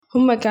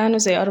هم كانوا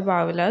زي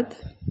 4 أولاد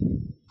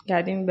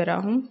قاعدين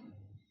براهم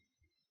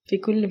في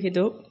كل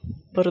هدوء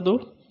برضو،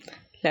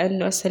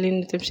 لأنه أسهل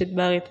إنه تمشي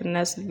تباغت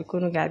الناس اللي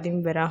بيكونوا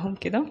قاعدين براهم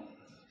كده.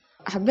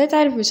 حبيت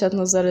أعرف وجهة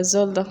نظر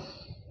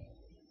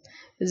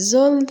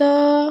الزول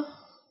ده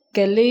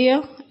قال لي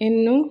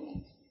إنه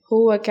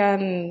هو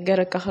كان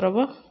قرا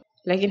كهرباء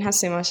لكن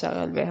حسي ما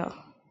شغال بها،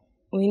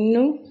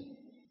 وإنه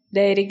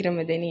داير يقرا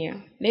مدنية.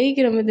 ليه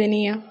يقرا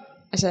مدنية؟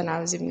 عشان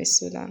عاوز يبني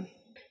السودان.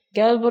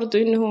 قال برضو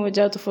إنه هو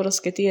جاته فرص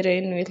كتيرة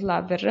إنه يطلع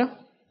برا،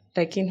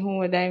 لكن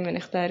هو دايما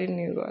اختار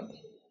إنه يقعد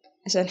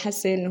عشان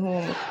حسي إنه هو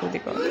مفروض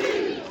يقعد.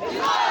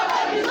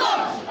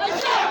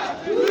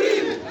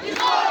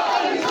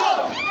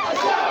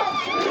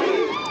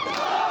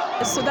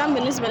 السودان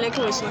بالنسبة لك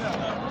هو شنو؟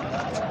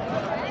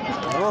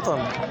 الوطن.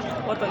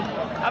 وطن.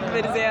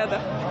 عبر زيادة.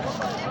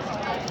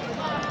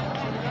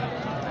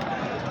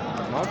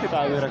 ما في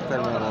تعبير أكثر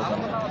من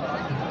الوطن.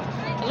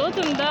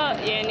 الوطن ده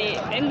يعني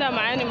عنده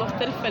معاني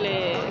مختلفة،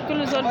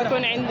 لكل زول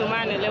بيكون عنده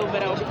معنى له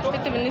براو.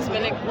 انت بالنسبة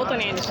لك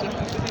وطن يعني شنو؟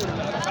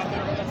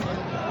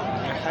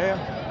 الحياة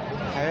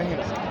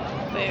هنا.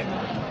 طيب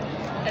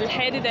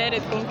الحياة دي دايرة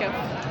تكون كيف؟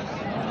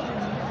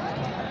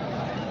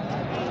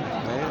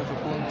 دايرة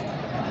تكون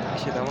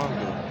ماشي تمام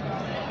كده.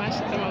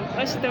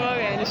 ماشي تمام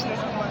يعني شنو؟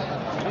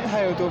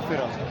 الحياة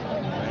متوفرة،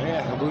 يعني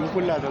الحقوق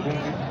كلها تكون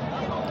فيه.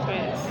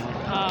 كويس.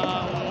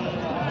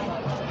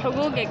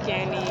 حقوقك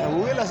يعني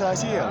حقوقي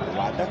الأساسية،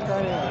 وبعدك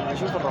تاني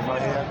نشوف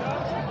الرفاهيات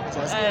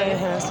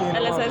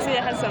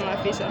الأساسية حسب ما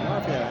في شيء. ما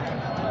فيها.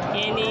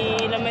 يعني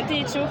لما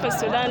تيجي تشوف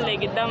السودان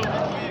اللي قدام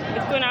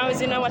بتكون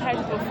عاوزين أول حاجة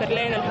توفر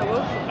لنا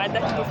الحقوق،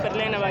 بعدك توفر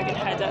لنا باقي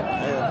الحاجات.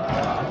 أيوة.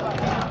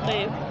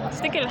 طيب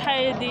تفتكر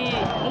الحاجة دي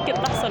ممكن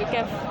تحصل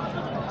كيف؟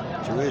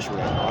 شوي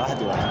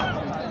واحدة.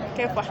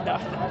 كيف واحدة؟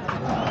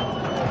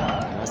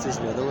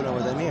 نأسس لدولة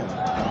مدنية،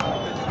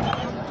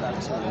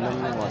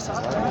 ننمي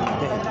مؤسسات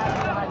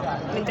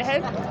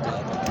منتحب؟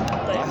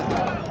 طيب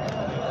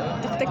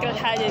تفتكر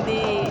الحاجة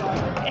دي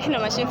إحنا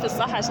ماشيين في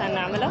الصح عشان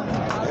نعملها؟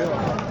 أيوة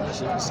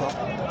ماشيين في الصح.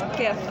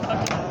 كيف؟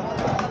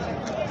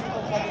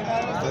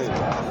 طيب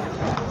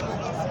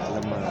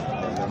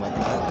لما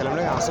أتكلم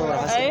لك عن صور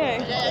حسن. أي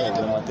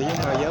لما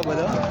تجمع الإجابة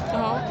ده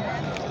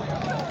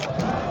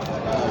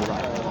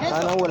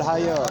كان أول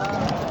حاجة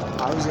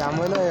عاوز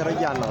يعملها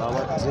يرجع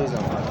النقابات زي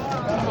زمان.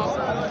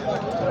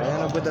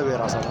 هنا بدأ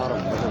براس الهرم،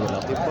 بدأ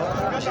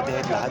بالأطباء، مشي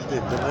تحت لحد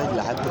الدرج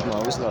لحد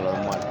ما وصل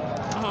للعمال.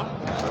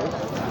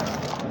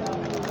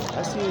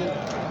 حسي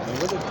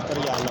بدأت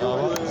ترجع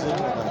النقابات زي ما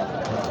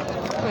كانت.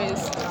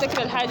 كويس.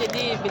 تفتكر الحاجة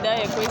دي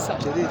بداية كويسة؟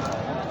 شديد.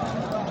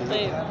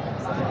 طيب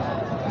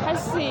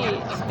حسي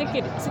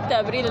تفتكر 6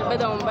 أبريل اللي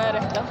بدأ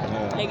امبارح ده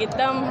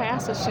لقدام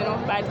هيحصل شنو؟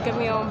 بعد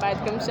كم يوم، بعد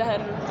كم شهر،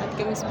 بعد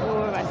كم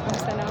أسبوع، بعد كم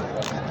سنة؟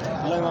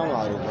 والله ما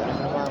معروف.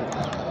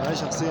 أنا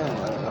شخصيا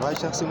رأي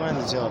شخصي ما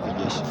عندي شغف في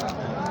الجيش.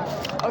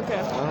 أوكي.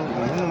 أنا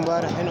من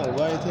امبارح هنا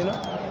وبايت هنا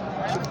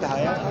شفت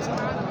حياة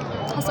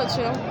حصل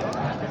شنو؟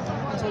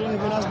 حصل إنه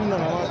في ناس مننا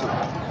ماتوا.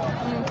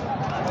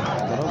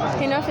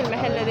 هنا في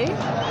المحلة دي؟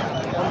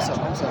 5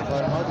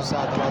 ماتوا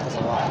الساعة 3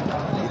 صباحا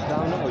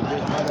قدامنا،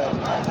 والجيش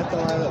حتى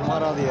ما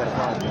راضي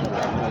يرفع.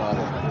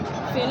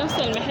 في نفس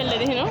المحلة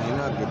دي هنا؟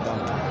 هناك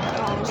قدامنا.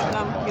 مش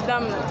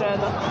قدام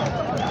القيادة.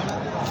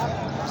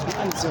 بس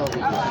ما عندي سبب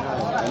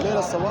الليلة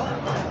الصباح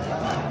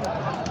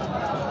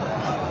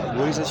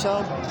بوليس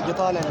الشعب جه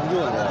طالع من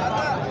جوا القيادة.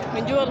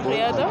 من جوا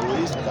القيادة؟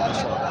 البوليس بتاع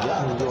الشعب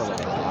جاء من جوا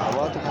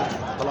عرباته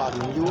طلعت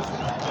من جوا.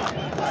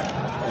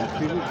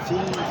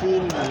 في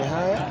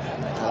النهاية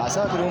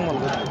العساكر هم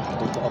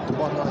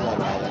الضباط ما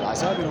قالوا،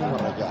 العساكر هم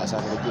الرجال،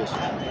 عساكر الجيش.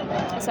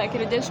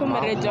 عساكر الجيش هم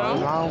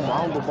الرجال؟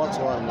 معاهم ضباط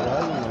صغار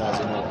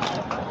ملازمين.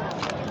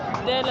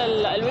 ديل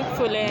اللي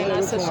وقفوا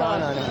لناس الشغل. وقفوا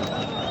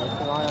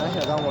معانا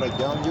نحن، قاموا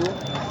رجعهم جوا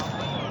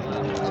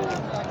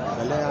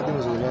قال لنا هذه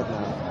مسؤوليتنا.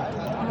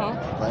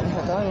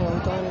 فنحن تاني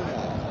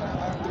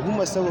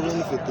هم السبب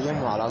انه في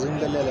التجمع العظيم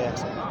ده الليله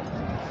يحصل.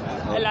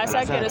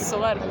 العساكر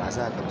الصغار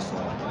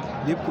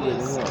يبكوا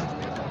بالدموع.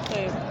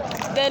 طيب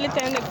ده اللي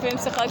انت عندك فيه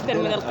ثقة أكتر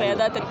من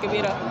القيادات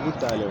الكبيرة؟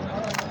 قلت عليهم.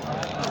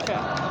 اوكي.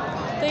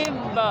 طيب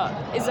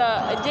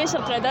إذا الجيش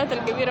القيادات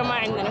الكبيرة ما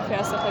عندنا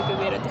فيها ثقة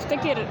كبيرة،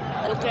 تفتكر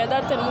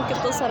القيادات اللي ممكن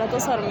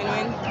تظهر من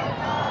وين؟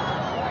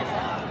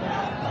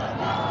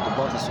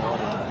 الضباط الصغار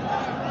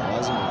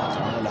لازم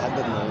لحد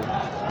ما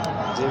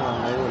زي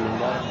ما هي اللي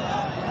امبارح.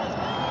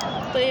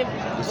 طيب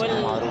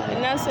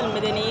والناس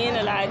المدنيين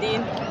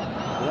العاديين؟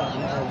 لا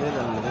نحن ديل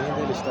المدنيين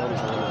ديل يشتغلوا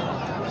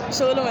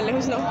شغلهم اللي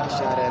هو شنو؟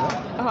 الشارع ده.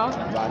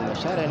 بعد ما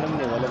الشارع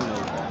نمني ولا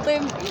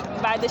طيب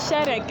بعد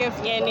الشارع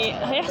كيف يعني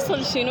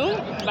هيحصل شنو؟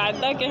 بعد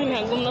ذاك احنا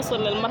هنقوم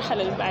نصل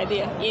للمرحلة اللي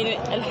بعديها،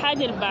 يعني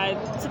الحاجة اللي بعد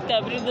 6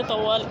 أبريل دي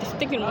طوال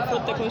تفتكر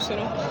المفروض تكون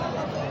شنو؟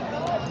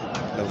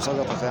 لو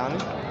سقطت يعني؟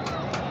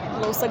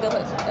 لو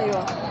سقطت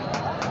أيوة.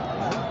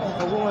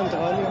 حكومة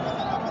انتقالية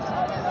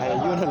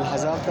هيجونا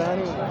الحزاب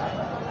ثاني.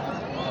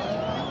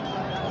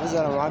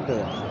 مسألة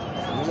معقدة،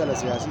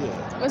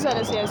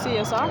 مسألة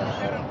سياسية صح؟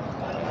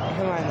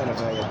 احنا ما عندنا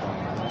فايدة.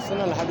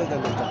 السنة اللي حددت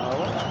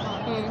الانتخابات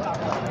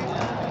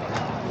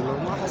ولو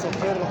ما حصل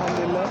خير الحمد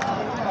لله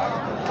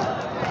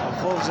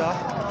الخوف صح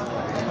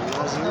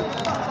الناس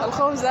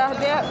الخوف زاه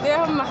دي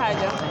أهم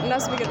حاجة.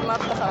 الناس بقت ما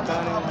بتخاف.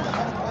 تاني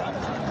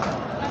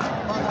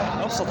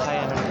ابسط حاجه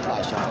احنا نطلع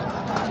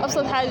الشارع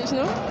أبسط حاجة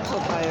شنو؟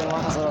 ابسط حاجه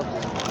ما حصلت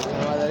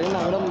ما دارين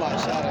نطلع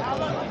الشارع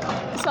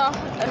صح.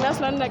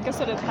 الناس لأنها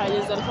كسرت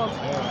حاجز الخوف.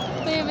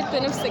 طيب أنت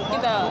نفسك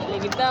كده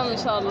لقدام إن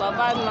شاء الله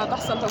بعد ما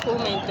تحصل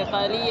حكومة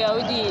انتقالية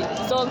ويجي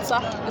زول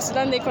صح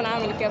السودان ده يكون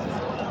عامل كيف؟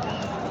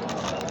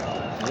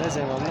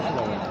 زي ما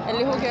بنحلم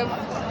اللي هو كيف؟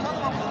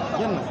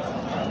 جنة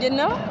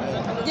جنة؟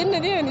 جنة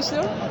دي يعني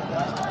شنو؟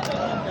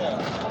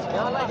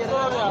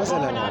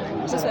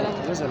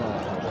 مثلا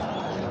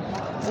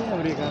زي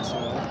امريكا هسه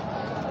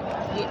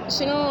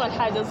شنو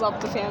الحاجة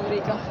الضابطة في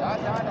أمريكا؟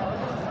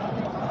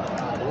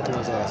 ممكن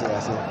مثلا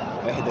سياسية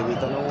وحدة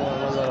بتنوع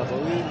نظرة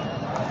طويل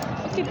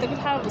أكيد تكون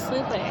حاجة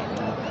بسيطة يعني.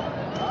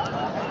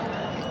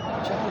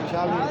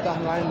 شعب مرتاح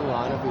معي انه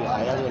معانا في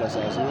حياته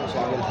الاساسيه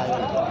شعب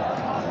الحياه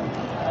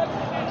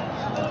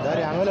دار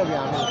يعملها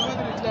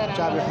بيعملها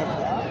شعب يحب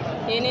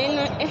يعني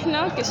إنه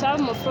إحنا كشعب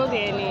مفروض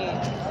يعني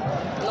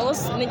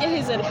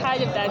نجهز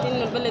الحاجة بتاعت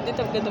إنه البلد دي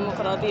تبقى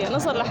ديمقراطية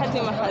نصل لحد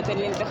مرحلة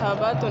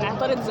الانتخابات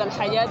ونعترض على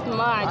الحاجات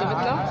ما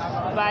عجبتنا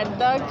بعد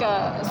ذاك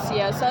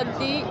السياسات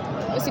دي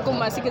بس يكون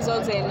ماسك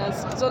زول زي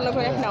الناس زول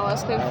نكون إحنا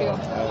واثقين فيه.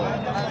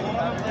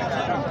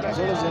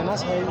 زول زي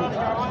الناس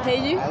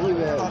هيجي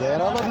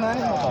بإرادتنا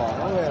نحن طبعا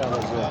مو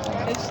بإرادة زول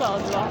إن شاء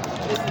الله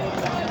بإذن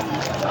الله.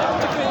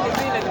 شكرا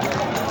جزيلا.